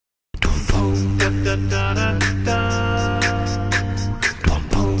Welcome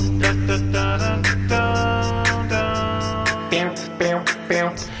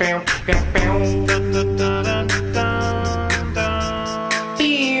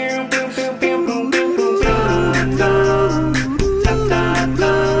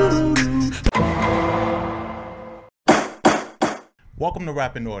to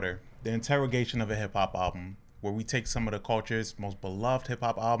Rap in Order, the interrogation of a hip-hop album, where we take some of the culture's most beloved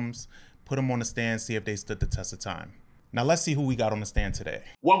hip-hop albums, put them on the stand, see if they stood the test of time. Now let's see who we got on the stand today.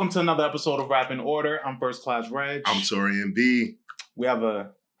 Welcome to another episode of Rap in Order. I'm First Class Reg. I'm Torian B. We have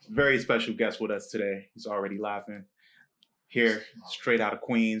a very special guest with us today. He's already laughing. Here, straight out of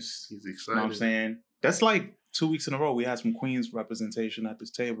Queens. He's excited. You know what I'm saying? That's like 2 weeks in a row we had some Queens representation at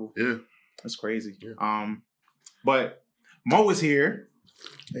this table. Yeah. That's crazy. Yeah. But Mo is here.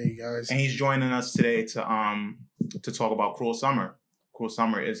 Hey guys. And he's joining us today to talk about Cruel Summer. Cruel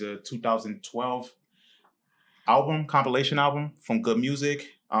Summer is a 2012 album, compilation album from Good Music.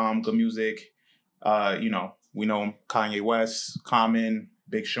 Good Music, we know Kanye West, Common,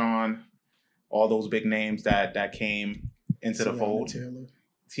 Big Sean, all those big names that came into the fold.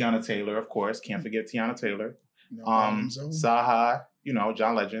 Tiana Taylor, of course. Can't forget Tiana Taylor. Zaha,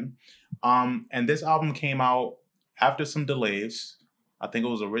 John Legend. And this album came out after some delays. I think it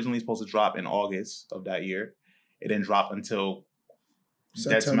was originally supposed to drop in August of that year. It didn't drop until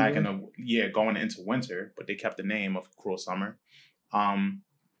dead smack going into winter, but they kept the name of Cruel Summer.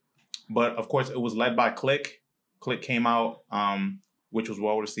 But of course, it was led by Click. Click came out, which was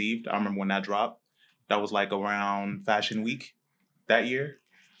well received. I remember when that dropped. That was like around Fashion Week that year.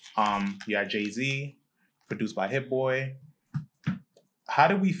 You had Jay-Z, produced by Hit Boy. How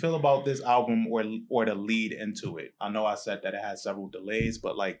did we feel about this album or the lead into it? I know I said that it had several delays,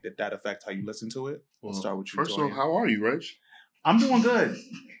 but did that affect how you listen to it? We'll start with you. First off, how are you, Reg? I'm doing good.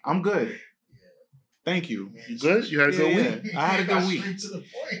 I'm good. Thank you. You good? You had a good week? I had a good week.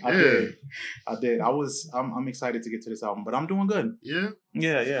 I did. I'm excited to get to this album, but I'm doing good. Yeah?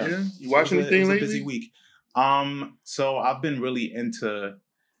 Yeah. You watch anything lately? It was a busy week. So I've been really into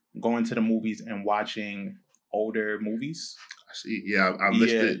going to the movies and watching older movies. I see. Yeah, I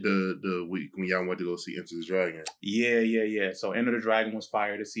missed it the week when y'all went to go see Enter the Dragon. Yeah. So Enter the Dragon was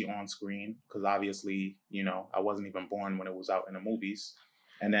fire to see on screen because obviously, I wasn't even born when it was out in the movies.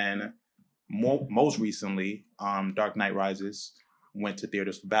 And then most recently, Dark Knight Rises went to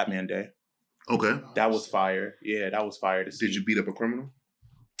theaters for Batman Day. Okay. That was fire. Yeah, that was fire to see. Did you beat up a criminal?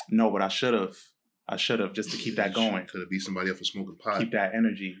 No, but I should have. Just to keep that going. Could have beat somebody up for smoking pot. Keep that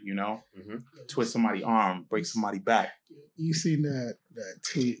energy, Mm-hmm. Twist somebody's arm, break somebody back. You seen that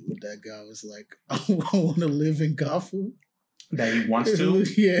tweet with that guy was like, I want to live in Gotham? That he wants to?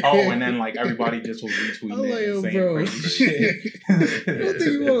 Yeah. Oh, and then everybody just was retweeting it and saying bro. crazy shit. I don't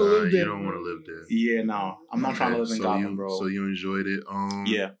think you want to live there. You don't want to live there. Yeah, no. I'm not trying to live in Gotham, bro. So you enjoyed it.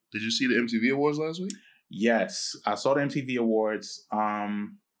 Yeah. Did you see the MTV Awards last week? Yes. I saw the MTV Awards.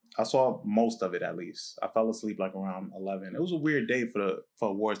 I saw most of it, at least. I fell asleep around 11. It was a weird day for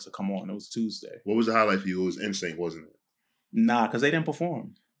awards to come on. It was Tuesday. What was the highlight for you? It was NSYNC, wasn't it? Nah, because they didn't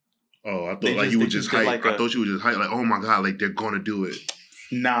perform. Oh, I thought you were just hyped. I thought you were just hyped, oh my God, they're gonna do it.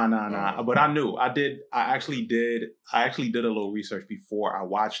 Nah. But I knew. I actually did a little research before I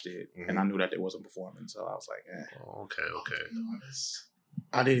watched it, and I knew that they wasn't performing. So I was like, Oh, okay.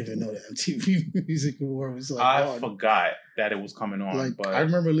 I didn't even know that MTV Music Award was I forgot that it was coming on. But I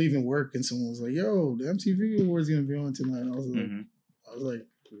remember leaving work and someone was like, "Yo, the MTV Award's gonna be on tonight." And I was like,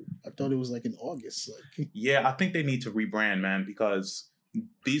 I thought it was in August. Yeah, I think they need to rebrand, man, because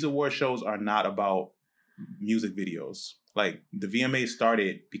these award shows are not about music videos. The VMA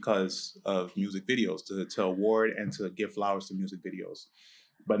started because of music videos to award and to give flowers to music videos.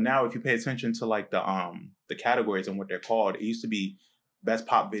 But now, if you pay attention to the categories and what they're called, it used to be Best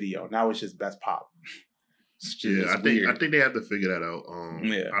Pop Video. Now it's just Best Pop. I think they have to figure that out.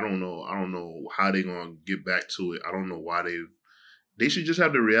 I don't know how they're gonna get back to it. I don't know why they should just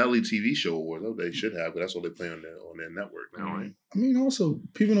have the reality TV show awards. They should have, but that's what they play on their network now, right? I mean, also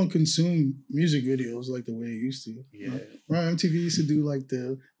people don't consume music videos like the way it used to. Yeah, right. MTV used to do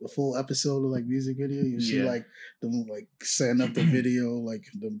the full episode of music video. You see them setting up the video,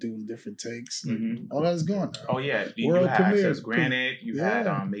 them doing different takes. All that's gone now. Oh yeah, you had Access Granite. You had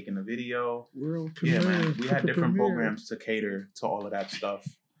making a video. World premiere. Yeah, man. We had different programs to cater to all of that stuff.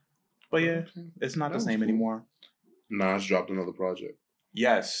 But yeah, it's not the same anymore. Nas dropped another project.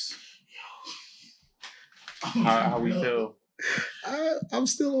 Yes. How we feel? I'm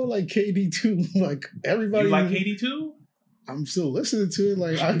still on KD too. Everybody. You like KD too? I'm still listening to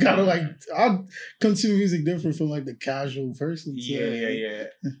it. I gotta I consume music different from the casual person. Yeah.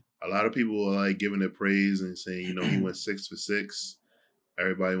 A lot lot of people are like giving it praise and saying, you know, he went 6 for 6.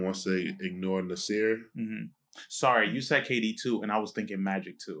 Everybody wants to ignore Nasir. Mm-hmm. Sorry, you said KD 2, and I was thinking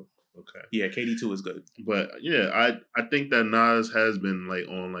Magic 2. Okay. Yeah, KD 2 is good. But yeah, I think that Nas has been like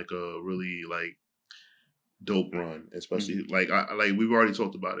on like a really like dope run, especially like we've already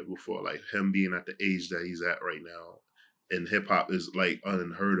talked about it before, like him being at the age that he's at right now. And hip hop is like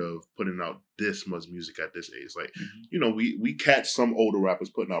unheard of putting out this much music at this age. Like, you know, we catch some older rappers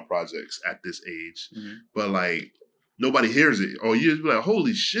putting out projects at this age, but like nobody hears it. Or you just be like,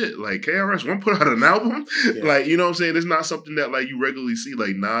 holy shit, like KRS-One put out an album? Yeah. Like, you know what I'm saying? It's not something that like you regularly see.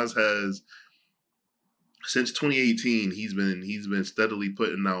 Like Nas has, since 2018, he's been steadily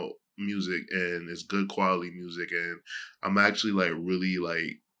putting out music, and it's good quality music. And I'm actually like really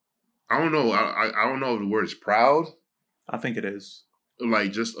like, I don't know. I don't know if the word is proud. I think it is.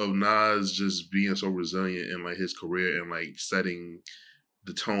 Like, just of Nas just being so resilient in, like, his career and, like, setting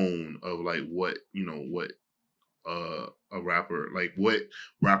the tone of, like, what, you know, what a rapper, like, what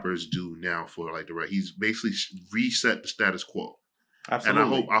rappers do now for, like, the rap. He's basically reset the status quo.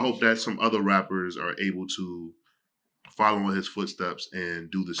 Absolutely. And I hope that some other rappers are able to follow in his footsteps and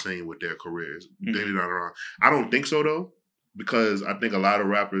do the same with their careers. I don't think so, though, because I think a lot of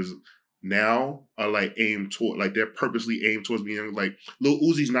rappers now are like aimed toward, like they're purposely aimed towards being like, Lil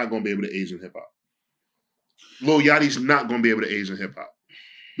Uzi's not going to be able to age in hip hop. Lil Yachty's not going to be able to age in hip hop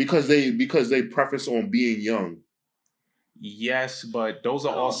because they preface on being young. Yes, but those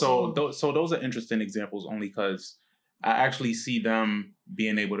are also those are interesting examples only because I actually see them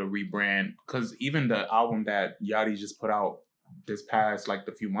being able to rebrand, because even the album that Yachty just put out this past like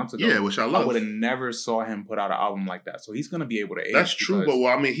a few months ago, which I love. I would have never saw him put out an album like that. So he's gonna be able to age. That's true, but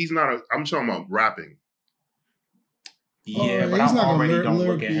well, I mean, he's not. I'm talking about rapping. Yeah, but I already don't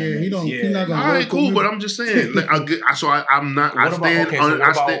look at him. He's not gonna. All right, cool, but I'm just saying. Like, I'm not. What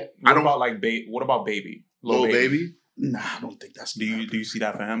about Baby? Lil Baby? Nah, I don't think that's. Do you see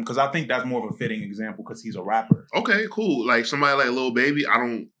that for him? Because I think that's more of a fitting example because he's a rapper. Okay, cool. Like somebody like Lil Baby, I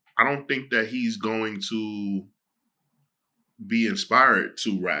don't think that he's going to be inspired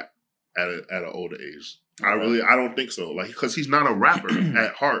to rap at an older age. I don't think so. Like, because he's not a rapper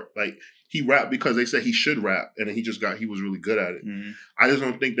at heart. Like, he rapped because they said he should rap, and then he was really good at it. Mm-hmm. I just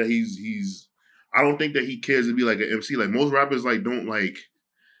don't think that I don't think that he cares to be like an MC. Like, most rappers like don't like.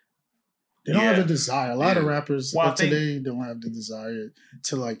 They don't have the desire. A lot of rappers today don't have the desire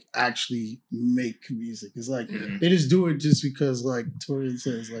to like actually make music. It's like they just do it just because, like Torian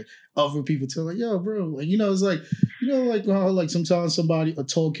says, like other people tell, like, yo, bro, like, you know, it's like, you know, like how like sometimes a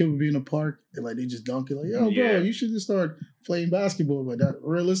tall kid would be in a park and like they just dunk it, like, yo, bro, you should just start playing basketball. But that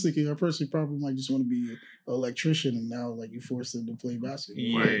realistically, that person probably might just want to be an electrician, and now like you force them to play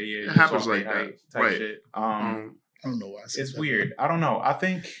basketball. It happens like that, right? Shit. I don't know why it's weird. I don't know. I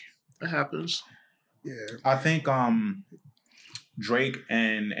think. It happens. Yeah. I think Drake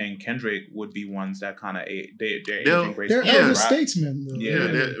and Kendrick would be ones that kind of they're elder statesmen though.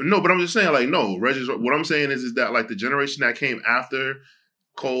 Yeah. No, but I'm just saying, like, no, what I'm saying is that like the generation that came after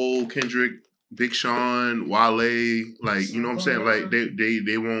Cole, Kendrick, Big Sean, Wale, like, you know what I'm saying? Like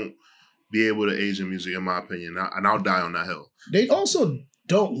they won't be able to age in music, in my opinion. And I'll die on that hill. They also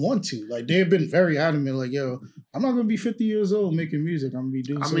don't want to. Like, they've been very adamant, like, yo, I'm not gonna be 50 years old making music. I'm gonna be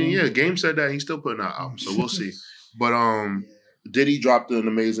doing something. I mean, yeah, Game said that. He's still putting out albums, so we'll see. But Diddy dropped an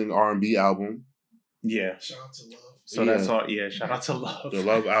amazing R&B album. Yeah. Shout out to Love. So that's all. Yeah, shout out to Love. The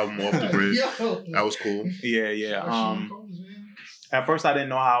Love album off the bridge. That was cool. Yeah. At first, I didn't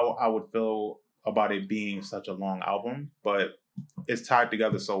know how I would feel about it being such a long album, but it's tied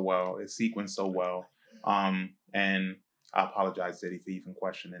together so well. It's sequenced so well. And I apologize, Diddy, for even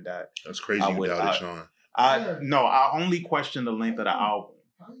questioning that. That's crazy. You doubted Sean. I only questioned the length of the album.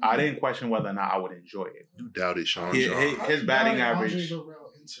 I didn't question whether or not I would enjoy it. You doubted Sean. His batting average.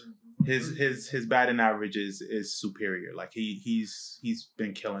 His batting average is superior. Like he's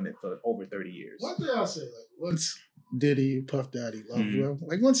been killing it for over 30 years. What did I say? Like, once Diddy, Puff Daddy, Love,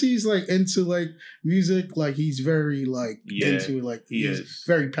 like once he's like into like music, like he's very like into it. Like he's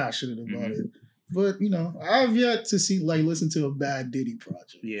very passionate about it. But, you know, I've yet to listen to a bad Diddy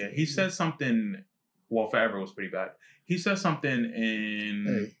project. Yeah, he said something, well, Forever was pretty bad. He said something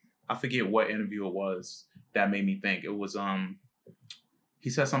in, I forget what interview it was, that made me think. It was, he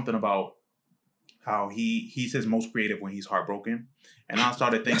said something about how he's his most creative when he's heartbroken. And I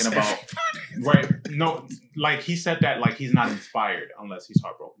started thinking about, right? No, like he said that like he's not inspired unless he's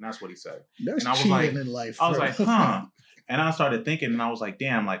heartbroken. That's what he said. That's and I was cheating like, in life. I was like, huh. And I started thinking, and I was like,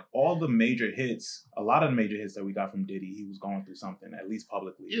 damn, like all the major hits, a lot of the major hits that we got from Diddy, he was going through something, at least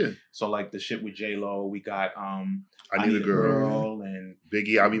publicly. Yeah. So like the shit with J.Lo, we got I Need a Girl and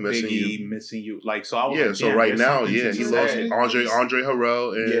Biggie, I'll Be Missing You. Like, so I was like, so right now, he lost Andre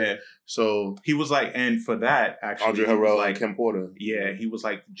Harrell, and so he was like, and for that actually, Andre Harrell and Kim Porter. Yeah, he was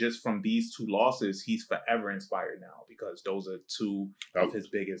like, just from these two losses, he's forever inspired now because those are two of his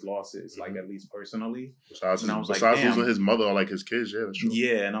biggest losses, like at least personally. Besides losing his mother or like his kids, yeah, that's true.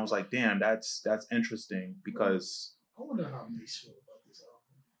 Yeah, and I was like, damn, that's interesting because I wonder how Mace feel about this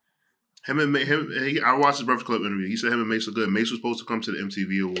album. I watched his Breakfast Club interview. He said him and Mace are good. Mace was supposed to come to the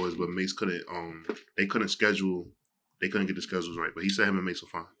MTV Awards, but Mace couldn't. They couldn't get the schedules right. But he said him and Mace are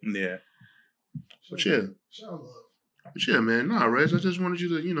fine. Yeah. But yeah, man. Nah, Reg, I just wanted you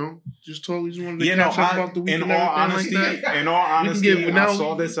to, just talk. You just wanted to catch up about the week. In all honesty, I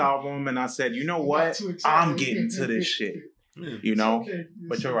saw this album and I said, you know what? I'm getting to this shit. Yeah,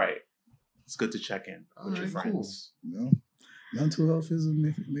 but you're right. It's good to check in with your friends. Cool. Mental health is a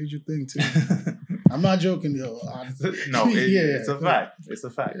major thing too. I'm not joking, though. No, it's a fact. It's a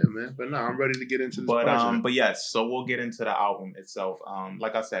fact. Yeah, man. But I'm ready to get into this project. But yes, so we'll get into the album itself.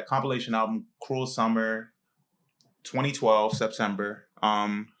 Like I said, compilation album, Cruel Summer, 2012 September.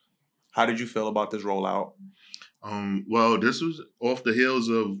 How did you feel about this rollout? Well, this was off the heels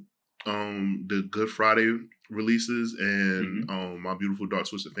of the Good Friday releases and My Beautiful Dark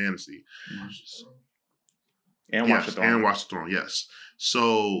Twisted Fantasy. And Watch the Throne, yes.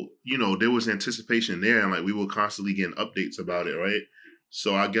 So, there was anticipation there, and like we were constantly getting updates about it, right?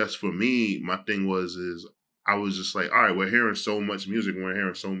 So I guess for me, my thing is I was just like, all right, we're hearing so much music, we're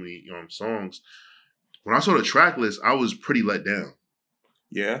hearing so many songs. When I saw the track list, I was pretty let down.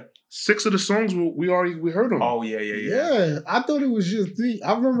 Yeah. 6 of the songs we heard them. Oh yeah. Yeah, I thought it was just 3.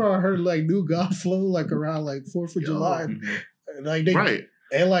 I remember I heard like New God Flow like around like 4th of July. Like right.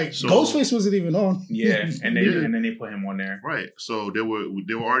 And like Ghostface wasn't even on. Yeah, and then they put him on there. Right. So there were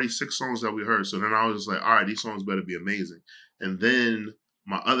already 6 songs that we heard. So then I was just like, all right, these songs better be amazing. And then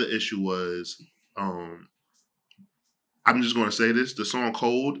my other issue was, I'm just gonna say this: the song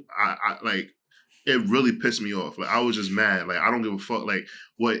 "Cold," I like. It really pissed me off. Like I was just mad. Like I don't give a fuck. Like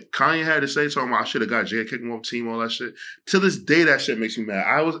what Kanye had to say, talking about I should have got Jay, kick him off the team, all that shit. To this day, that shit makes me mad.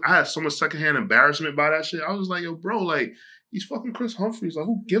 I had so much secondhand embarrassment by that shit. I was like, yo, bro, like. He's fucking Chris Humphries. Like,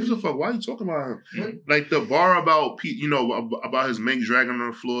 who gives a fuck? Why are you talking about him? Mm-hmm. Like, the bar about Pete, about his mink dragging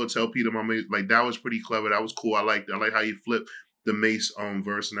on the floor, tell Peter my mate, like, that was pretty clever. That was cool. I like how he flipped the Mace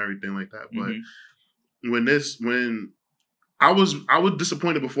verse and everything like that. But when I was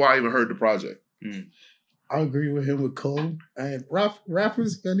disappointed before I even heard the project. Mm. I agree with him with Cole. And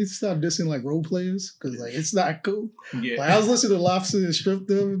rappers, I need to stop dissing like role players because like it's not cool. Yeah. Like I was listening to Lobster and Strip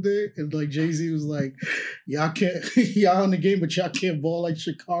the other day, and like Jay-Z was like, "Y'all in the game, but y'all can't ball like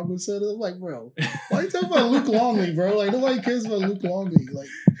Chicago said." I'm like, bro, why you talking about Luke Longley, bro? Like nobody cares about Luke Longley. Like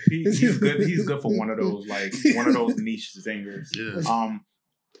he's good. He's good for one of those niche singers. Yeah.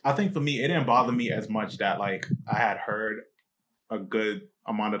 I think for me, it didn't bother me as much that like I had heard a good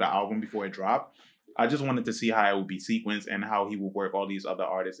amount of the album before it dropped. I just wanted to see how it would be sequenced and how he would work all these other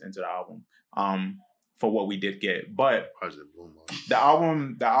artists into the album for what we did get. But the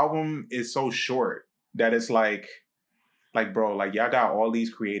album is so short that it's like bro, like y'all got all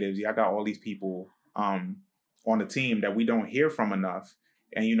these creatives, y'all got all these people on the team that we don't hear from enough.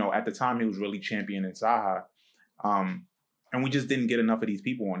 And at the time he was really championing Saha, and we just didn't get enough of these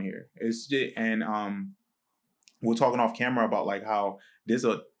people on here. We're talking off camera about like how there's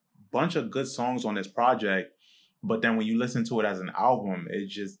a bunch of good songs on this project, but then when you listen to it as an album, it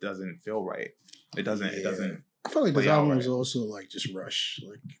just doesn't feel right. It doesn't. I feel like this album was also like just rushed.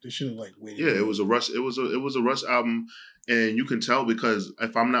 Like they should have like waited. Yeah, it was a rush. It was a rush album, and you can tell because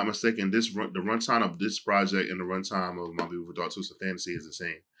if I'm not mistaken, the runtime of this project and the runtime of My Beautiful Dark Twisted Fantasy is the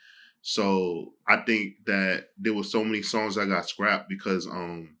same. So I think that there were so many songs that got scrapped because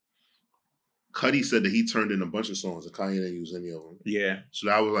Cudi said that he turned in a bunch of songs and Kanye didn't use any of them. Yeah. So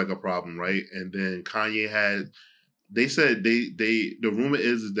that was like a problem, right? And then Kanye they said the rumor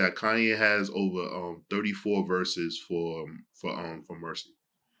is that Kanye has over 34 verses for Mercy.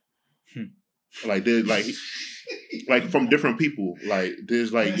 Like there's like from different people. Like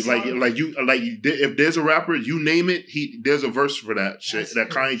there's if there's a rapper, you name it, there's a verse for that shit that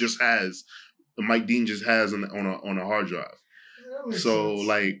Kanye just has. Mike Dean just has on a hard drive. So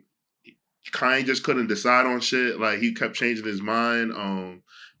like Kanye just couldn't decide on shit. Like he kept changing his mind.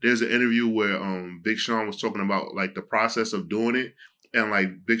 There's an interview where Big Sean was talking about like the process of doing it, and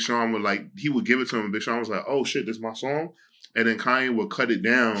like Big Sean would like he would give it to him, and Big Sean was like, "Oh shit, this is my song," and then Kanye would cut it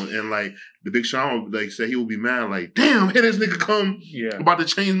down, and like the Big Sean would like say he would be mad, like, "Damn, here this nigga come, about to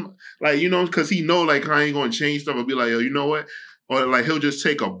change," like because he know like Kanye gonna change stuff and be like, "Yo, you know what?" Or like he'll just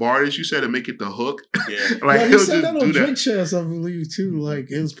take a bar that you said and make it the hook. Yeah, like he'll said just that on Drake shows, I believe too. Like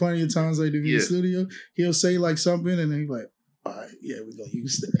it was plenty of times like in the studio, he'll say like something and then he's like, "All right, yeah, we're gonna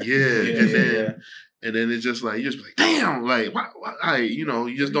use that." And then it's just like you just be like, "Damn, like why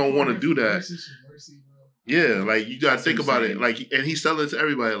you just don't want to do that." Yeah, like you gotta think about it. Like, and he's selling it to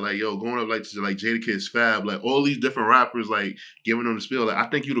everybody. Like, yo, going up like to like Jadakiss, Fab, like all these different rappers, like giving them the spiel. Like, I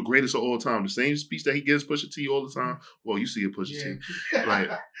think you're the greatest of all time. The same speech that he gives Pusha T all the time. Well, you see it, Pusha T.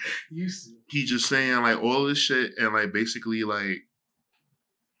 Like, he just saying like all this shit, and like basically like,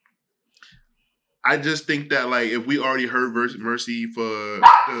 I just think that like if we already heard Mercy for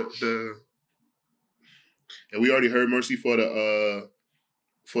and we already heard Mercy for the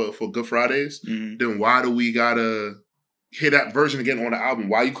for Good Fridays, then why do we gotta hear that version again on the album?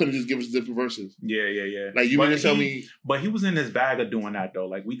 Why you couldn't just give us different verses? Yeah. Like you mean to tell me? But he was in his bag of doing that though.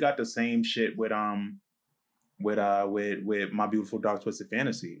 Like we got the same shit with My Beautiful Dark Twisted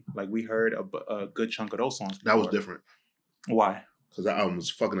Fantasy. Like we heard a good chunk of those songs before. That was different. Why? Because that album was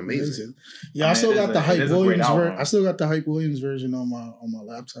fucking amazing. Yeah, I still got the Hype Williams version. I still got the Hype Williams version on my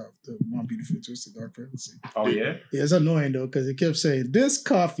laptop. The My Beautiful Twisted Dark Fantasy. Oh yeah. Yeah, it's annoying though because it kept saying this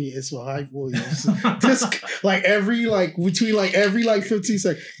coffee is for Hype Williams. This every 15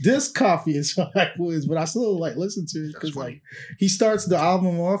 seconds. This coffee is for Hype Williams, but I still like listen to it because like he starts the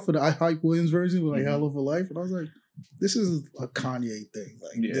album off for the Hype Williams version with like Hell of a Life, and I was like, this is a Kanye thing.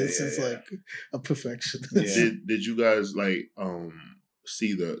 Like this is like a perfection. Did you guys like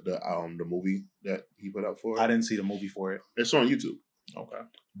see the movie that he put out for it? I didn't see the movie for it. It's on YouTube. Okay,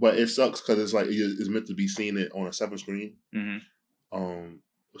 but it sucks because it's like it's meant to be seen it on a 7 screen.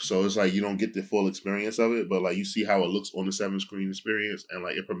 So it's like you don't get the full experience of it, but like you see how it looks on the 7 screen experience, and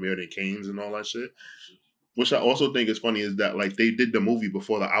like it premiered in Cannes and all that shit. Which I also think is funny is that like they did the movie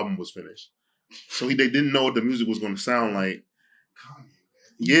before the album was finished. So they didn't know what the music was going to sound like.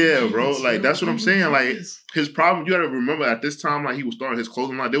 Yeah, bro. Like, that's what I'm saying. Like, his problem, you got to remember at this time, like, he was starting his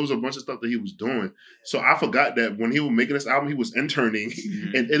clothing line. There was a bunch of stuff that he was doing. So I forgot that when he was making this album, he was interning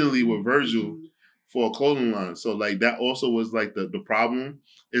in Italy with Virgil for a clothing line. So, like, that also was, like, the problem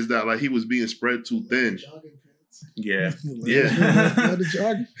is that, like, he was being spread too thin. Yeah.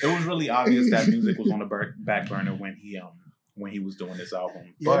 It was really obvious that music was on the back burner when he was doing this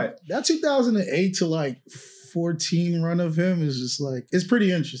album. Yeah, but that 2008 to like 14 run of him is just like, it's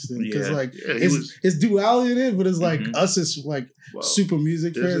pretty interesting because it's duality in it, but it's like us as like super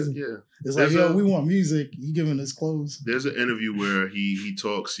music fans. It's like, we want music. You giving us clothes. There's an interview where he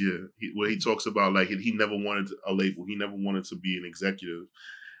talks, where he talks about like he never wanted a label. He never wanted to be an executive.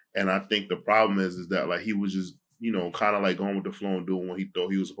 And I think the problem is that like he was just, kind of like going with the flow and doing what he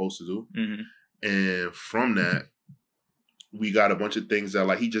thought he was supposed to do. And from that, we got a bunch of things that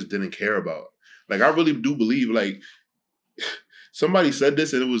like he just didn't care about. Like I really do believe like somebody said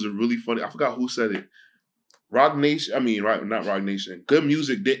this and it was a really funny. I forgot who said it. Rock Nation. I mean, not Rock Nation. Good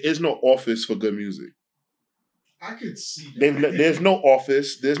music. There is no office for good music. I could see that. There's no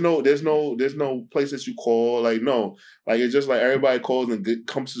office. There's no place that you call. Like no. Like it's just like everybody calls and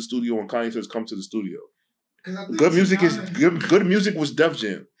comes to the studio when Kanye says come to the studio. Good music is good music was Def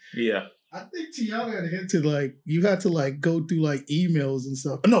Jam. Yeah. I think Tiana had hinted like you had to like go through like emails and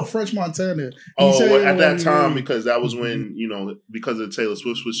stuff. No, French Montana. At that time because that was when because of the Taylor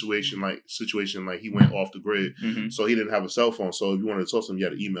Swift situation, like he went off the grid, so he didn't have a cell phone. So if you wanted to talk to him, you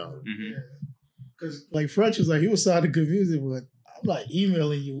had to email him. Because like French was like he was signing good music, but I'm like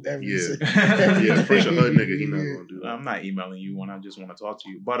emailing you every French a hood nigga. He not gonna do that. I'm not emailing you when I just want to talk to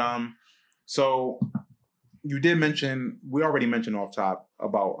you. But so you did mention we already mentioned off top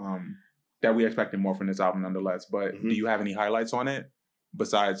about that we expected more from this album nonetheless, but do you have any highlights on it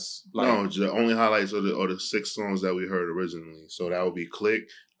besides like... No, the only highlights are the 6 songs that we heard originally. So that would be Click,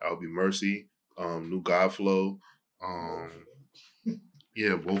 that would be Mercy, New God Flow,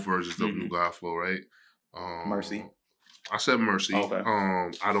 both versions of New God Flow, right? Mercy. I said Mercy. Okay.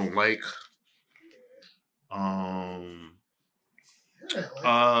 I don't like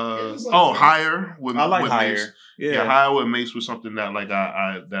Higher with I like with Higher. Mace. Yeah, Higher with Mace was something that like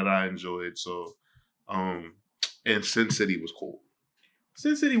I enjoyed. So, and Sin City was cool.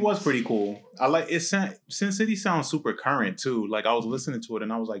 Sin City was pretty cool. I like it. Sin City sounds super current too. Like I was listening to it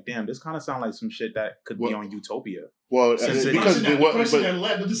and I was like, damn, this kind of sounds like some shit that could be on Utopia. Well, because that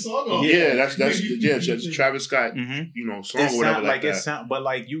led to the song. Yeah, that's Travis Scott, you know, song or whatever like that. It sound, but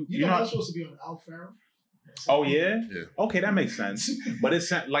like you know, that's supposed to be on Al Farrow. Oh yeah? Okay, that makes sense. But it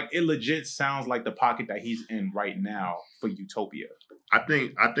like it legit sounds like the pocket that he's in right now for Utopia. I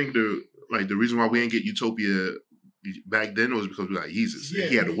think the reason why we ain't get Utopia back then was because we got Yeezus. Yeah,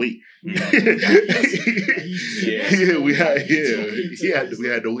 he had to wait. We had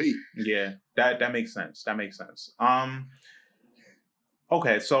to wait. Yeah, that makes sense. That makes sense.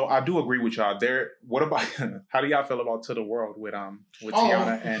 Okay, so I do agree with y'all. What about how do y'all feel about To the World with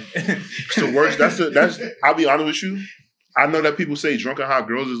Tiana and it's the worst. That's I'll be honest with you. I know that people say Drunken Hot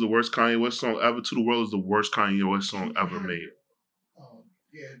Girls is the worst Kanye West song ever. To the World is the worst Kanye West song ever made.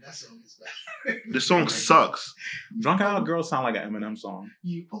 Yeah, that song is bad. This song sucks. Drunken Hot Girls sound like an Eminem song.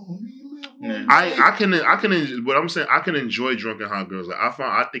 You only live I can what I'm saying, I can enjoy Drunken Hot Girls. Like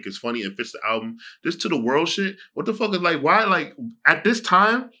I think it's funny. It fits the album. This To the World shit. What the fuck is like? Why like at this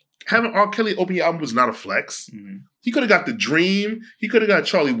time having R. Kelly open your album was not a flex. Mm-hmm. He could have got The Dream. He could have got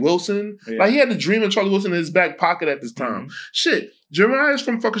Charlie Wilson. Yeah. Like he had The Dream and Charlie Wilson in his back pocket at this time. Mm-hmm. Shit. Jeremiah's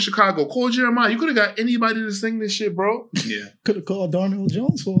from fucking Chicago. Call Jeremiah. You could have got anybody to sing this shit, bro. Yeah. Could have called Darnell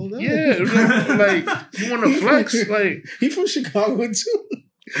Jones for all that. Yeah. Like, you want to flex? Like, he from Chicago too.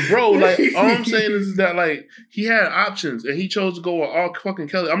 Bro, like, all I'm saying is that, like, he had options and he chose to go with R. fucking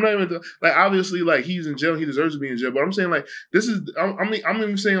Kelly. I'm not even, like, obviously, like, he's in jail. He deserves to be in jail. But I'm saying, like, this is, I'm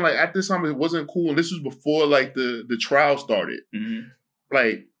even saying, like, at this time, it wasn't cool. And this was before, like, the trial started. Mm-hmm.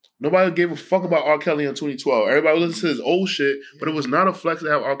 Like, nobody gave a fuck about R. Kelly in 2012. Everybody listened to his old shit, but it was not a flex to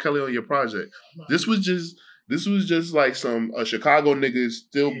have R. Kelly on your project. This was just like some Chicago niggas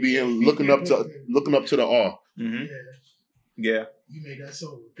still being looking up to the R. Mm-hmm. Yeah. You made that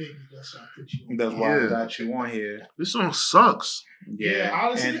song with Biggie. That's why I put you on. That's why I got you on here. This song sucks. Yeah,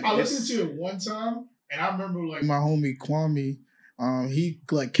 honestly, I listened to it one time, and I remember like my homie Kwame. He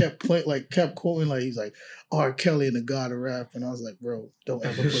like kept quoting like he's like R. Kelly and the God of Rap, and I was like, bro, don't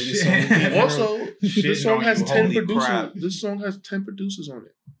ever play this song again. Also, this song has 10 producers. Crap. This song has 10 producers on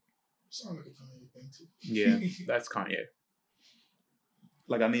it. Sound like a Kanye thing too. Yeah, that's Kanye.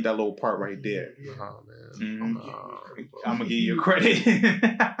 Like I need that little part right there. Oh man, I'm gonna give you credit.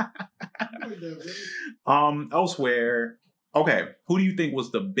 Elsewhere, okay. Who do you think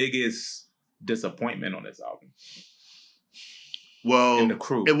was the biggest disappointment on this album? Well, in the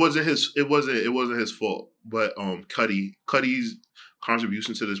crew, it wasn't his fault, but Cuddy's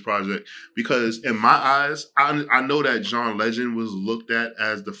contribution to this project, because in my eyes, I know that John Legend was looked at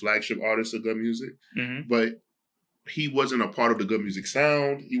as the flagship artist of good music, mm-hmm. but he wasn't a part of the good music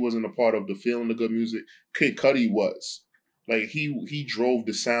sound. He wasn't a part of the feeling of good music. Kid Cudi was. Like, he drove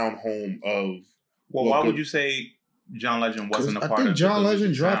the sound home of... Well, why would you say John Legend wasn't a part of the good music sound? I think John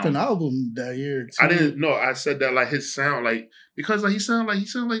Legend dropped an album that year, too. I didn't... No, I said that, like, his sound, like... Because, like, he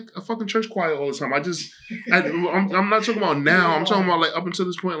sounded like a fucking church choir all the time. I'm not talking about now. I'm talking about, like, up until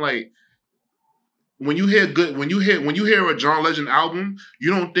this point, like... When you hear a John Legend album, you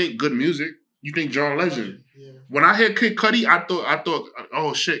don't think good music. You think John Legend. Yeah. When I heard Kid Cudi, I thought,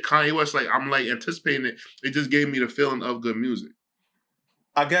 oh shit, Kanye West. Like, I'm like anticipating it. It just gave me the feeling of good music.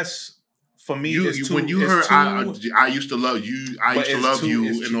 I guess for me, when you heard I used to love you, I used to love you,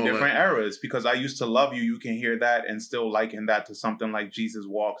 it's and two all different that. eras. Because I used to love you, you can hear that and still liken that to something like Jesus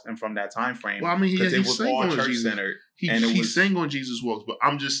Walks, and from that time frame. Well, I mean, it was all church centered. He sang on Jesus Walks, but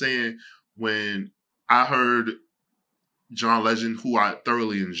I'm just saying when I heard John Legend, who I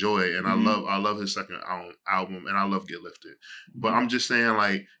thoroughly enjoy, and mm-hmm. I love his second album, and I love Get Lifted. But I'm just saying,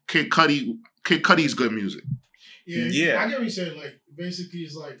 like, Kid Cudi's good music. Yeah. I get what you're saying. Like, basically,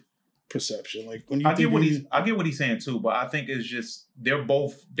 it's like perception. Like, when you I get what he's saying too, but I think it's just they're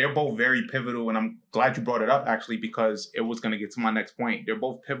both very pivotal, and I'm glad you brought it up actually, because it was going to get to my next point. They're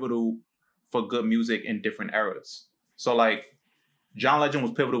both pivotal for good music in different eras. So, like, John Legend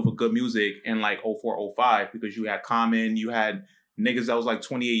was pivotal for good music in like 04, 05, because you had Common, you had niggas that was like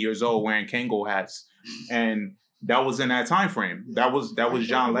 28 years old wearing Kango hats, and that was in that time frame. That was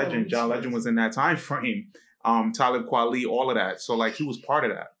John Legend. John Legend was in that time frame. Talib Kweli, all of that. So like he was part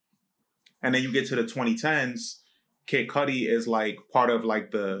of that. And then you get to the 2010s, Kid Cudi is like part of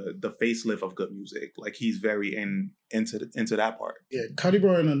like the facelift of good music. Like he's very into that part. Yeah, Cudi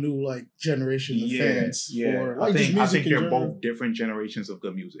brought in a new like generation of fans. Yeah, for, like, I think they're both different generations of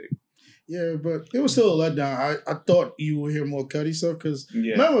good music. Yeah, but it was still a letdown. I thought you would hear more Cudi stuff because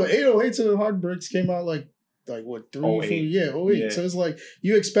remember 808s and the Heartbreaks came out like like what 3 or 4 08. So it's like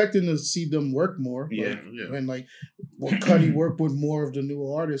you're expecting to see them work more. And like Cudi worked with more of the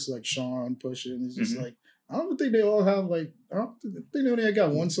newer artists like Sean, Pusha, and it's just like I don't think they all have like I think they only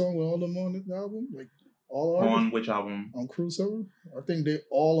got one song with all them on the album. Like all artists. On which album? On Cruel Summer. I think they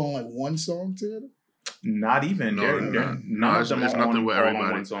all on like one song together. Not even. None of them are nothing with everybody.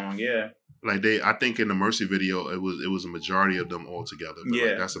 On one song. Yeah. Like I think in the Mercy video, it was a majority of them all together. But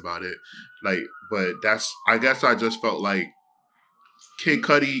like, that's about it. Like, but I guess I just felt like Kid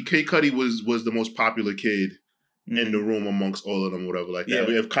Cudi was the most popular kid in the room amongst all of them, whatever like that.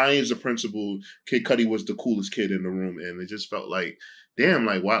 If Kanye's the principal, Kid Cudi was the coolest kid in the room, and it just felt like, damn,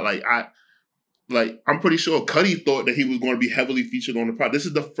 like why, I'm pretty sure Cudi thought that he was going to be heavily featured on the project. This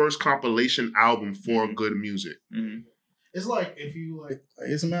is the first compilation album for good music. Mm-hmm. It's like if you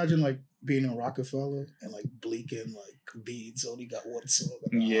just imagine like being in Rockefeller and like Bleak and like Beats only got one song.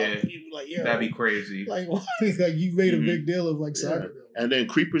 That'd be crazy. Like you made a big deal of like side. And then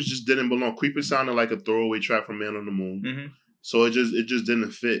Creepers just didn't belong. Creepers sounded like a throwaway track from Man on the Moon. Mm-hmm. So it just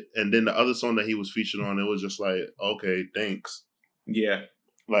didn't fit. And then the other song that he was featured on, it was just like, okay, thanks. Yeah.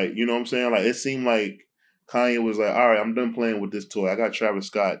 Like, you know what I'm saying? Like, it seemed like Kanye was like, all right, I'm done playing with this toy. I got Travis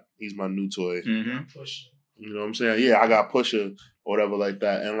Scott. He's my new toy. Mm-hmm. You know what I'm saying? Yeah, I got Pusha or whatever like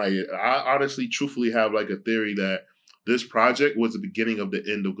that. And like, I honestly, truthfully have like a theory that this project was the beginning of the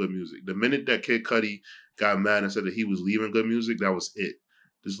end of good music. The minute that Kid Cudi got mad and said that he was leaving good music, that was it.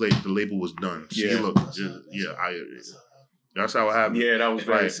 The label was done. See, look, that's how it happened. Yeah, that was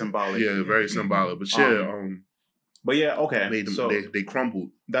very symbolic. Yeah, very symbolic. But but yeah, okay. They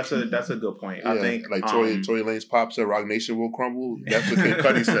crumbled. That's a good point. Yeah, I think like Tory Lanez pop said, "Rock Nation will crumble." That's what Kid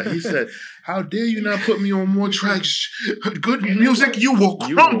Cudi said. He said, "How dare you not put me on more tracks? Good music, you will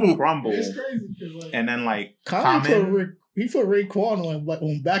crumble." It's crazy. And then like he put Raekwon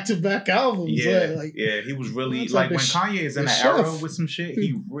on back-to-back albums. Yeah, he was really like when Kanye is in that era with some shit.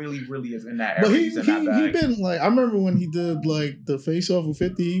 He really is in that era. But he been like I remember when he did like the Face Off with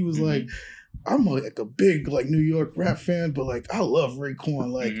 50. He was like. I'm like a big like New York rap fan, but like I love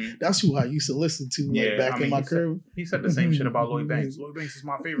Raekwon. Like that's who I used to listen to back in my crib. He said the same shit about Lloyd Banks. Lloyd Banks is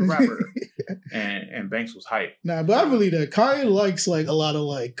my favorite rapper, and Banks was hype. Nah, but I believe that Kanye likes like a lot of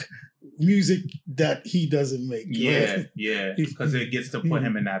like music that he doesn't make. Yeah, because it gets to put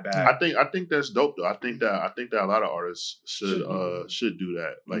him in that bag. I think that's dope though. I think that a lot of artists should do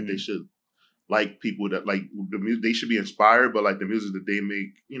that. Like they should. Like people that like the music, they should be inspired, but like the music that they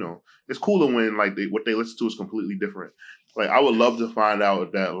make, you know, it's cooler when like what they listen to is completely different. Like I would love to find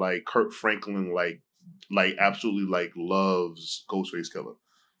out that like Kirk Franklin like absolutely like loves Ghostface Killah.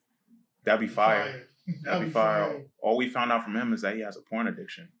 That'd be fire. That'd be fire. All we found out from him is that he has a porn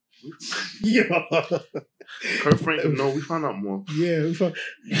addiction. Yeah. Kirk Franklin. No, we found out more. Yeah, we found.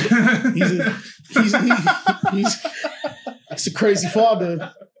 He's a crazy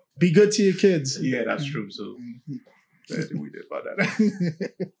father. Be good to your kids. Yeah, that's true too. That's what we did about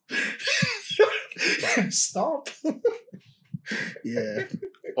that. Stop. Yeah.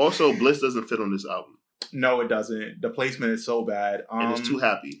 Also, Bliss doesn't fit on this album. No, it doesn't. The placement is so bad. And it's too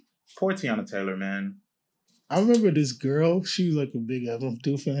happy. Poor Tiana Taylor, man. I remember this girl. She was like a big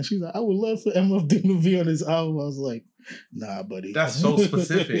MF2 fan. She's like, I would love for MF2 to be on this album. I was like, nah, buddy. That's so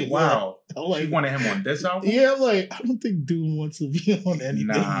specific. Wow. Like, she wanted him on this album? Yeah, I'm like, I don't think Doom wants to be on anything.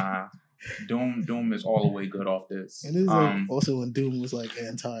 Nah. Doom is all the way good off this. And it's like also when Doom was like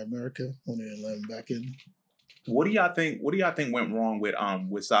anti-America when they let him back in. What do y'all think went wrong with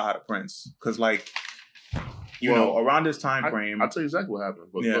Saha the Prince? Because like you know, around this time frame, I'll tell you exactly what happened.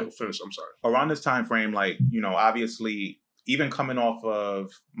 But finish. I'm sorry. Around this time frame, like, you know, obviously, even coming off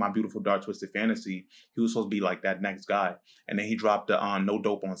of My Beautiful Dark Twisted Fantasy, he was supposed to be like that next guy. And then he dropped the No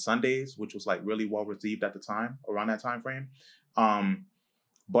Dope on Sundays, which was like really well received at the time, around that time frame.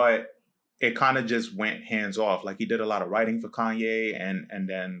 But it kind of just went hands off. Like he did a lot of writing for Kanye, and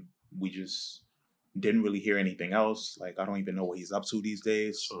then we just didn't really hear anything else. Like I don't even know what he's up to these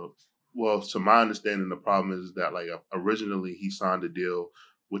days. Well, to my understanding, the problem is that like originally he signed a deal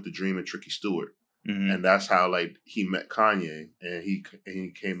with The Dream and Tricky Stewart, and that's how like he met Kanye, and he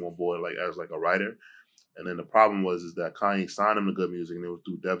came on board like as like a writer. And then the problem is that Kanye signed him to Good Music, and it was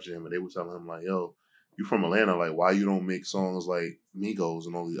through Def Jam, and they were telling him like, "Yo, you from Atlanta? Like, why you don't make songs like Migos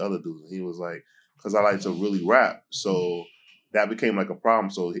and all these other dudes?" And he was like, "Because I like to really rap." So that became like a problem.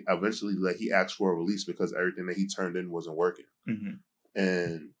 So eventually, like he asked for a release because everything that he turned in wasn't working,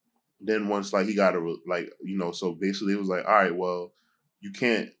 and then once like he got so basically it was like, all right, well, you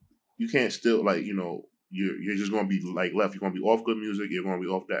can't still like, you know, you're just gonna be like left. You're gonna be off Good Music. You're gonna be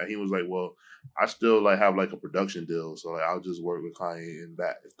off that. And he was like, well, I still like have like a production deal, so like I'll just work with Kanye and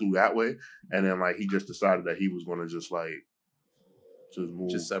that through that way. And then like he just decided that he was gonna just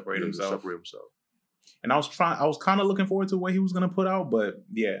separate himself. And I was kind of looking forward to what he was gonna put out, but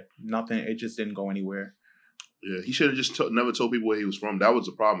yeah, nothing. It just didn't go anywhere. Yeah, he should have just never told people where he was from. That was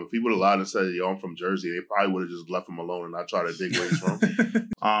the problem. If he would have lied and said, "Yo, I'm from Jersey," they probably would have just left him alone and not try to dig where he's from.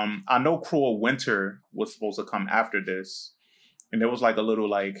 I know Cruel Winter was supposed to come after this, and there was like a little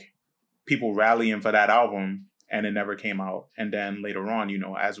like people rallying for that album, and it never came out. And then later on, you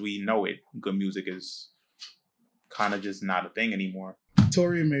know, as we know it, Good Music is kind of just not a thing anymore.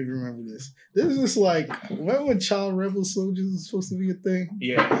 Tori may remember this. This is just like, remember when Child Rebel Soldiers was supposed to be a thing?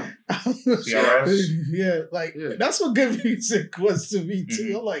 Yeah. Yeah, like, that's what Good Music was to me,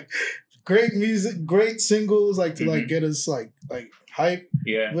 too. I'm like, great music, great singles, like, to, like, get us, like hype.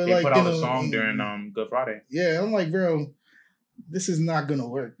 Yeah, but, they put out a song during Good Friday. Yeah, I'm like, bro, this is not going to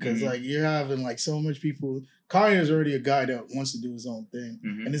work, because, like, you're having, like, so much people. Kanye is already a guy that wants to do his own thing.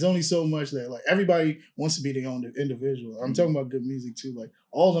 And there's only so much that, like, everybody wants to be their own individual. I'm talking about Good Music, too. Like,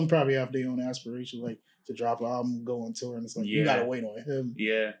 all of them probably have their own aspiration, like, to drop an album, go on tour. And it's like, you got to wait on him.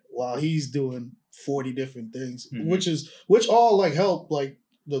 Yeah. While he's doing 40 different things, which all, like, help, like,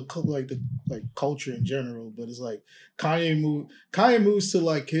 the culture in general. But it's like, Kanye moves to,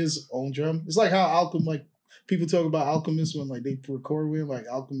 like, his own drum. It's like how Alchemist, like, people talk about Alchemist when like they record with him, like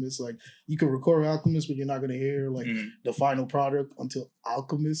Alchemist, like you can record Alchemist, but you're not gonna hear like the final product until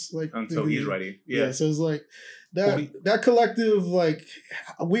Alchemist, like until he's ready. Yeah, so it's like that collective, like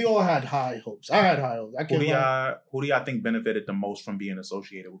we all had high hopes. I had high hopes. Who do y'all think benefited the most from being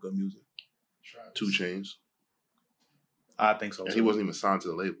associated with Good Music? 2 Chainz. I think so. And he wasn't even signed to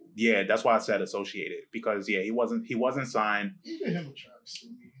the label. Yeah, that's why I said associated, because he wasn't signed. Even him with Travis.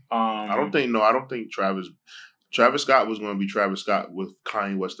 I don't think Travis Scott was going to be Travis Scott with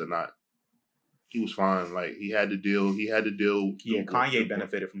Kanye West or not. He was fine. Like he had the deal. Yeah, Kanye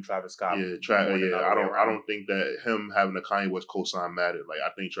benefited from Travis Scott. Yeah, I don't think that him having a Kanye West cosign mattered. Like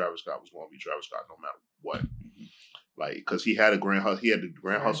I think Travis Scott was going to be Travis Scott no matter what. Like because he had the Grand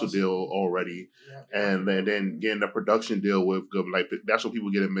Hustle deal already, and then getting the production deal with like that's what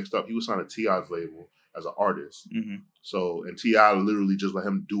people get it mixed up. He was signed to T.I.'s label as an artist. So, and T.I. literally just let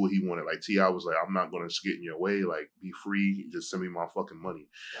him do what he wanted. Like, T.I. was like, I'm not going to get in your way. Like, be free. Just send me my fucking money.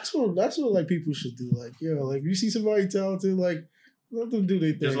 That's what like, people should do. Like, like, if you see somebody talented, like, let them do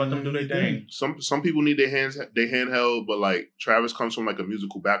their thing. Just let them do their thing. Some people need their handheld, but, like, Travis comes from, like, a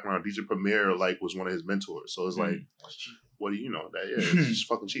musical background. DJ Premier, like, was one of his mentors. So, it's like, what do you know? It's just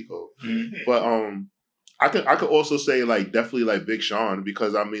fucking cheat code. But, I could also say, like, definitely, like, Big Sean,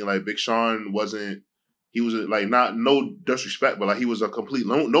 because, I mean, like, Big Sean he was like no disrespect, but like he was a complete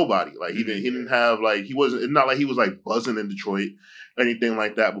nobody. Like he didn't have like it's not like he was like buzzing in Detroit or anything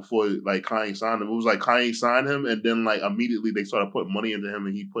like that before like Kanye signed him. It was like Kanye signed him, and then like immediately they started putting money into him,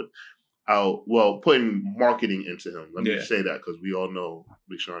 and he putting marketing into him. Let me just say that because we all know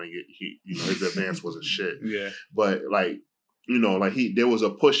Big Sean his advance wasn't shit. Yeah, but like like there was a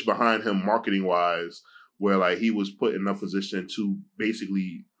push behind him marketing wise where like he was put in a position to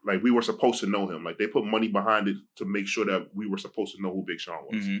basically. Like, we were supposed to know him. Like, they put money behind it to make sure that we were supposed to know who Big Sean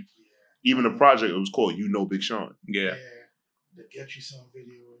was. Even the project, it was called You Know Big Sean. Yeah. The Get You Some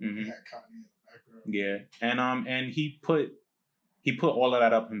video. Yeah. And he put all of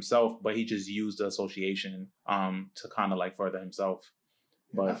that up himself, but he just used the association to kind of, like, further himself.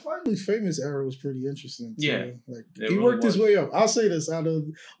 But I find his Famous era was pretty interesting, too. Yeah. Like, he worked his way up. I'll say this, out of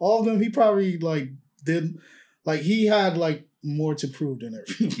all of them, he probably, like, did... Like, he had, like, more to prove than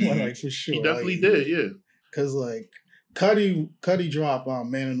everyone, like, for sure. He definitely did, yeah. Because, like, Cudi dropped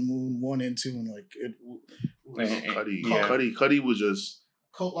Man on the Moon 1 and 2, and, like, it was... Cudi was just...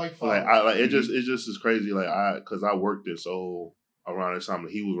 Cult-like fire. Like, it just is crazy, like, because I worked in Soho around the time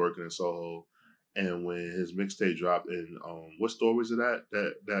that he was working in Soho, and when his mixtape dropped, and what store was it at?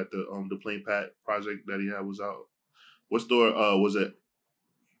 That the Plain Pat project that he had was out? What store was it?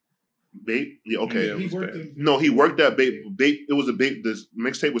 Bape? Yeah, okay. Yeah, he worked at Bape. Bape, it was a Bape. This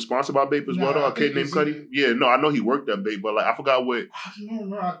mixtape was sponsored by Bape as well, though. A kid named Cudi. Yeah, no, I know he worked at Bape, but like I forgot what. I don't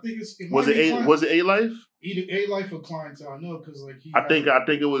know. I think was it A Life? Either A Life or Clientele. I know because like I think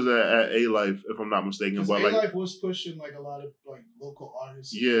it was at A Life if I'm not mistaken. But like A Life was pushing like a lot of like local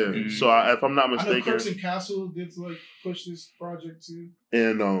artists. Yeah, so if I'm not mistaken, I know Kirks and Castle did like push this project too.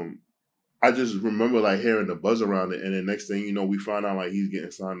 And I just remember like hearing the buzz around it, and then next thing you know, we find out like he's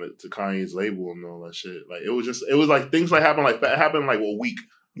getting signed to Kanye's label and all that shit. Like it was like things like happened like that happened like a week.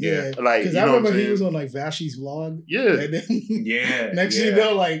 Yeah, like because I remember he was on like Vashi's vlog. Yeah, and then next thing you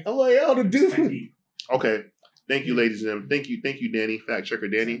know, like I'm like, oh, the dude. Okay. Thank you, ladies and gentlemen. Thank you, Danny. Fact checker,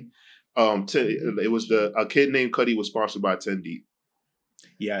 Danny. It was a kid named Cudi was sponsored by 10 Deep.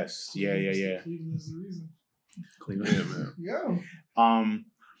 Yes. Yeah. Cleveland is the reason. Cleveland, man. Yeah.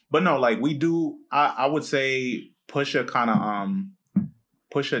 But no, like we do. I would say Pusha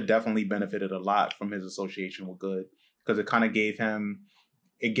Pusha definitely benefited a lot from his association with Good because it kind of gave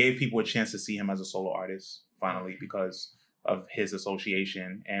people a chance to see him as a solo artist finally because of his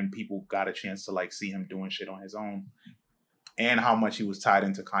association, and people got a chance to like see him doing shit on his own, and how much he was tied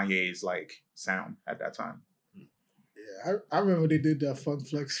into Kanye's like sound at that time. Yeah, I remember they did that Funk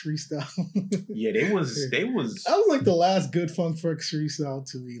Flex freestyle. Yeah, they was. That was like the last good Funk Flex freestyle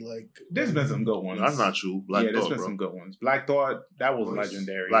to me. Like, there's been some good ones. That's not true. There's been some good ones. Black Thought, that was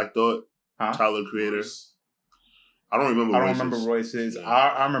legendary. Black Thought, Tyler Creator. I don't remember Royce's.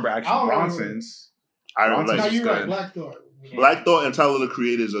 I remember actually Bronson's. I remember. Now you're right, Black Thought. Black Thought and Tyler the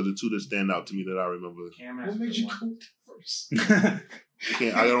Creators are the two that stand out to me that I remember. What made you go first? I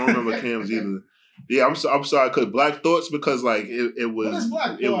don't remember Cam's either. Yeah, I'm sorry, because Black Thought's because like it was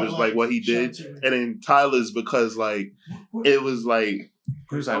like what he did, and then Tyler's because like it was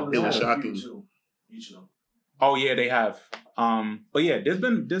shocking. Oh yeah, they have. But yeah, there's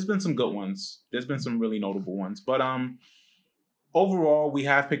been some good ones. There's been some really notable ones. But overall, we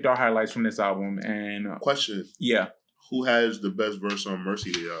have picked our highlights from this album. And question, yeah, who has the best verse on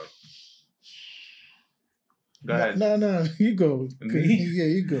Mercy to y'all? Go ahead. No, you go. Yeah,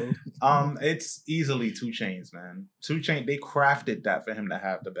 you go. It's easily 2 Chainz, man. 2 Chainz, they crafted that for him to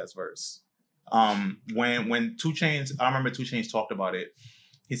have the best verse. When 2 Chainz, I remember 2 Chainz talked about it.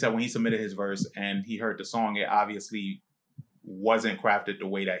 He said when he submitted his verse and he heard the song, it obviously wasn't crafted the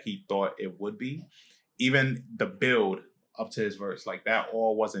way that he thought it would be. Even the build up to his verse, like that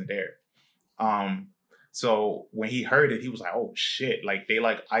all wasn't there. So when he heard it, he was like, oh shit. Like they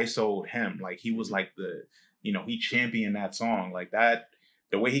like ISO'd him. Like he was like he championed that song like that.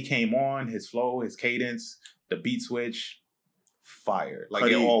 The way he came on, his flow, his cadence, the beat switch, fire. Like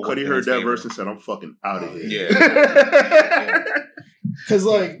Cudi heard that verse and said, "I'm fucking out of here." Yeah. Cause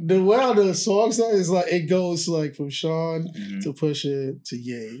like the way how the song is like it goes like from Sean to Pusha to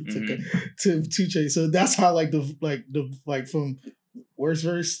Ye to 2 Chainz. So that's how like the from worst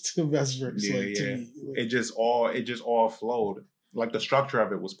verse to best verse. To me. It just all flowed. Like the structure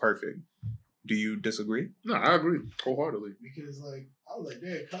of it was perfect. Do you disagree? No, I agree wholeheartely. Because like I was like,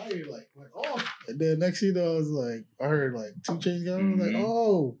 damn, Kanye like went off, and then next thing you know, I was like, I heard like 2 Chainz going, I was like,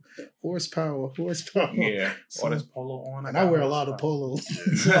 oh, horsepower. Yeah, so, all this polo on, and I wear a lot of polo,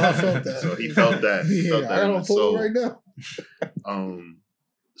 so I felt that. So he felt that. I got on polo right now.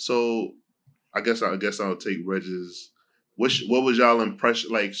 So I guess I'll take Reg's. What was y'all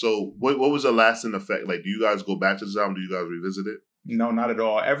impression like? So what was the lasting effect? Like, do you guys go back to this album? Do you guys revisit it? No, not at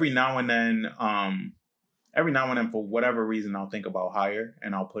all. Every now and then, for whatever reason, I'll think about Higher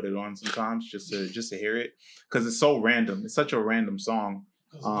and I'll put it on sometimes just to hear it because it's so random. It's such a random song.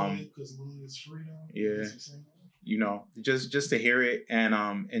 Because it's free now. Yeah, just to hear it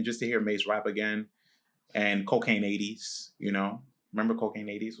and just to hear Mace rap again and Cocaine 80s. Remember Cocaine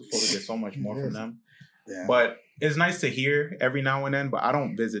 80s? We're supposed to get so much more from them. Yeah. But it's nice to hear every now and then. But I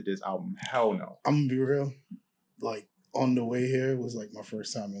don't visit this album. Hell no. I'm gonna be real. Like. On the way here was like my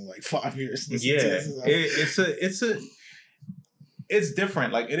first time in like 5 years. Yeah, it's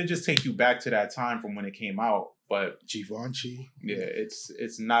different. Like it'll just take you back to that time from when it came out. But Givenchy, yeah,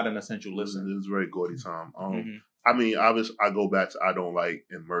 it's not an essential listen. It's very gaudy time. I mean, obviously, I go back to I Don't Like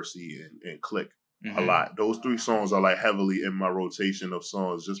and Mercy and Click a lot. Those 3 songs are like heavily in my rotation of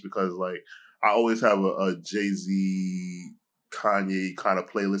songs, just because like I always have a Jay-Z, Kanye kind of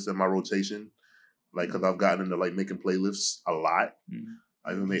playlist in my rotation. Like, cause I've gotten into like making playlists a lot.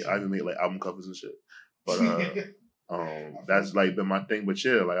 I even make like album covers and shit. But that's like been my thing. But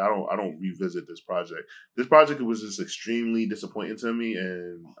yeah, like I don't revisit this project. This project was just extremely disappointing to me,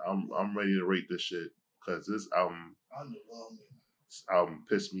 and I'm ready to rate this shit because this album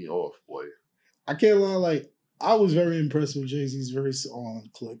pissed me off, boy. I can't lie, like I was very impressed with Jay-Z's verse on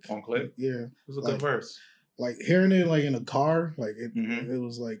Click. On Click, yeah, it was a good verse. Like hearing it like in a car, like it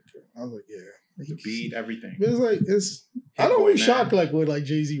was like I was like, yeah. The beat, everything. But I don't be shocked like when like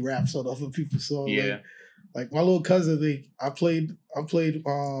Jay-Z raps on other people's songs. Yeah. Like my little cousin, I played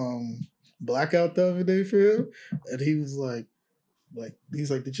Blackout the other day for him, and he was like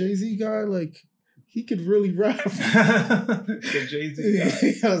he's like the Jay-Z guy, like he could really rap. The Jay-Z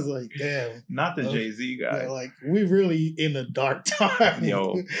guy. I was like, damn. Not the Jay-Z guy. Yeah, like we really in a dark time.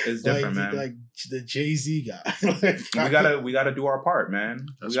 Yo, it's different, man. Like the Jay-Z guy. we gotta do our part, man.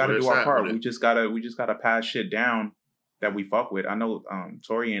 We gotta do our part. We just gotta pass shit down that we fuck with. I know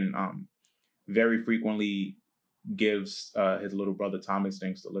Tori and very frequently gives his little brother Thomas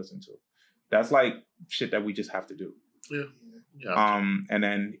things to listen to. That's like shit that we just have to do. Yeah. And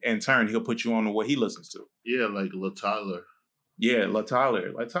then in turn he'll put you on to what he listens to. Yeah, like La Tyler. Yeah, La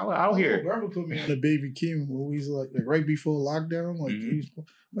Tyler. La Tyler out here. Grandma put me on the Baby Keem when we was like right before lockdown. Like,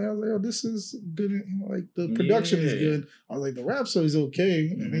 I was like, oh, this is good. Like, the production is good. I was like, the rap song is okay.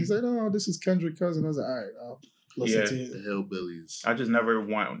 And he's like, oh, this is Kendrick Cousin. I was like, all right, I'll listen to it. The Hillbillies. I just never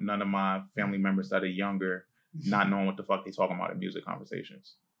want none of my family members that are younger not knowing what the fuck they talking about in music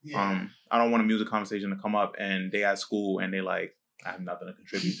conversations. Yeah. I don't want a music conversation to come up and they at school and they like, I have nothing to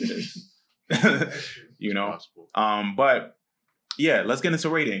contribute to this. You know? But yeah, let's get into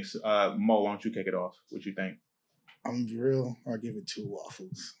ratings. Mo, why don't you kick it off? What you think? I'm real. I'll give it 2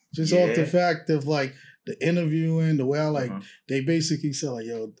 waffles. Just off the fact of like the interviewing, the way I like, they basically said like,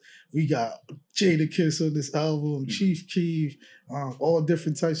 yo, we got Jadakiss on this album, Chief Keef, all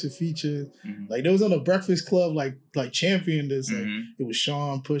different types of features. Like, there was on a Breakfast Club, like champion this. Like, it was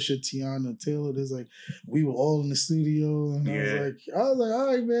Sean, Pusha, Tiana, Taylor. There's like, we were all in the studio, and I was like, all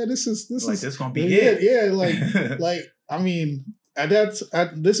right, man, this is gonna be it. Yeah, like I mean.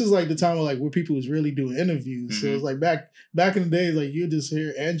 This is like the time where people was really doing interviews. So it's like back in the days, like you just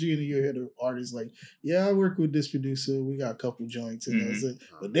hear Angie and you hear the artists like, yeah, I work with this producer. We got a couple joints and that's it.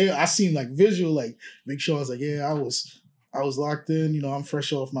 But I seen like visual, like Big Sean's like, yeah, I was locked in. You know, I'm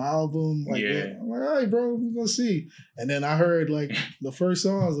fresh off my album. Like, I'm like, all right, bro, we're gonna see. And then I heard like the first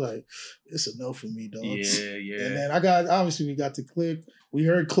song, I was like, it's a no for me, dog. Yeah. And then we got to Click. We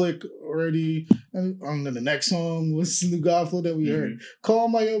heard Click already, and then the next song was the new Godflow that we heard. Call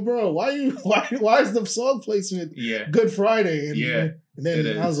my yo, bro. Why is the song placement Good Friday? And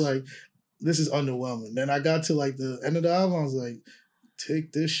then I was like, this is underwhelming. Then I got to like the end of the album, I was like,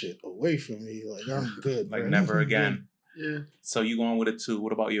 take this shit away from me. Like, I'm good. Like, never again. Yeah. So you going with a 2?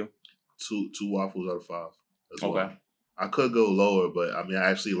 What about you? 2 waffles out of 5. That's okay. Well. I could go lower, but I mean,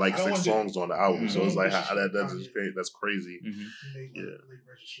 I actually like 6 songs on the album, so it's like that's great. That's crazy. Yeah.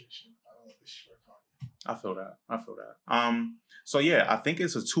 I feel that. So yeah, I think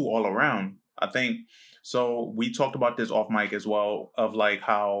it's a 2 all around. I think so. We talked about this off mic as well, of like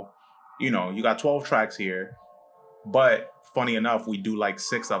how, you know, you got 12 tracks here, but funny enough, we do like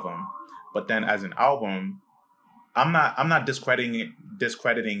 6 of them. But then as an album, I'm not discrediting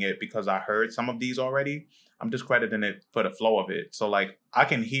it because I heard some of these already. I'm discrediting it for the flow of it. So like I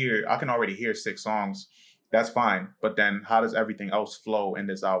can already hear 6 songs. That's fine. But then how does everything else flow in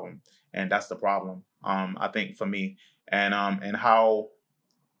this album? And that's the problem. I think for me. And how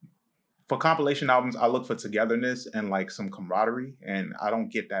for compilation albums, I look for togetherness and like some camaraderie. And I don't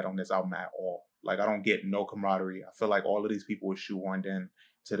get that on this album at all. Like, I don't get no camaraderie. I feel like all of these people were shoehorned in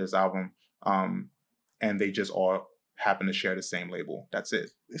to this album. And they just all happen to share the same label. That's it.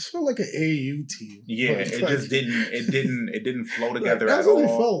 It felt like an AU team. Yeah, it just didn't flow together that's at all.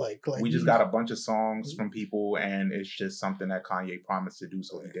 That's what it felt like. We just got a bunch of songs from people, and it's just something that Kanye promised to do,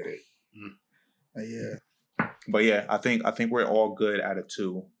 so he did it. Yeah. But yeah, I think we're all good at a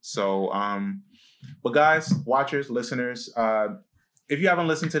 2. So, but guys, watchers, listeners, if you haven't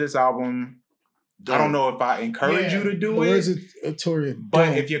listened to this album, I don't know if I encourage you to do it.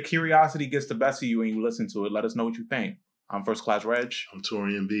 But if your curiosity gets the best of you and you listen to it, let us know what you think. I'm First Class Reg. I'm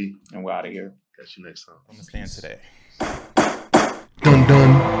Torian B. And we're out of here. Catch you next time. I'm going to stand today. Dun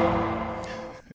dun.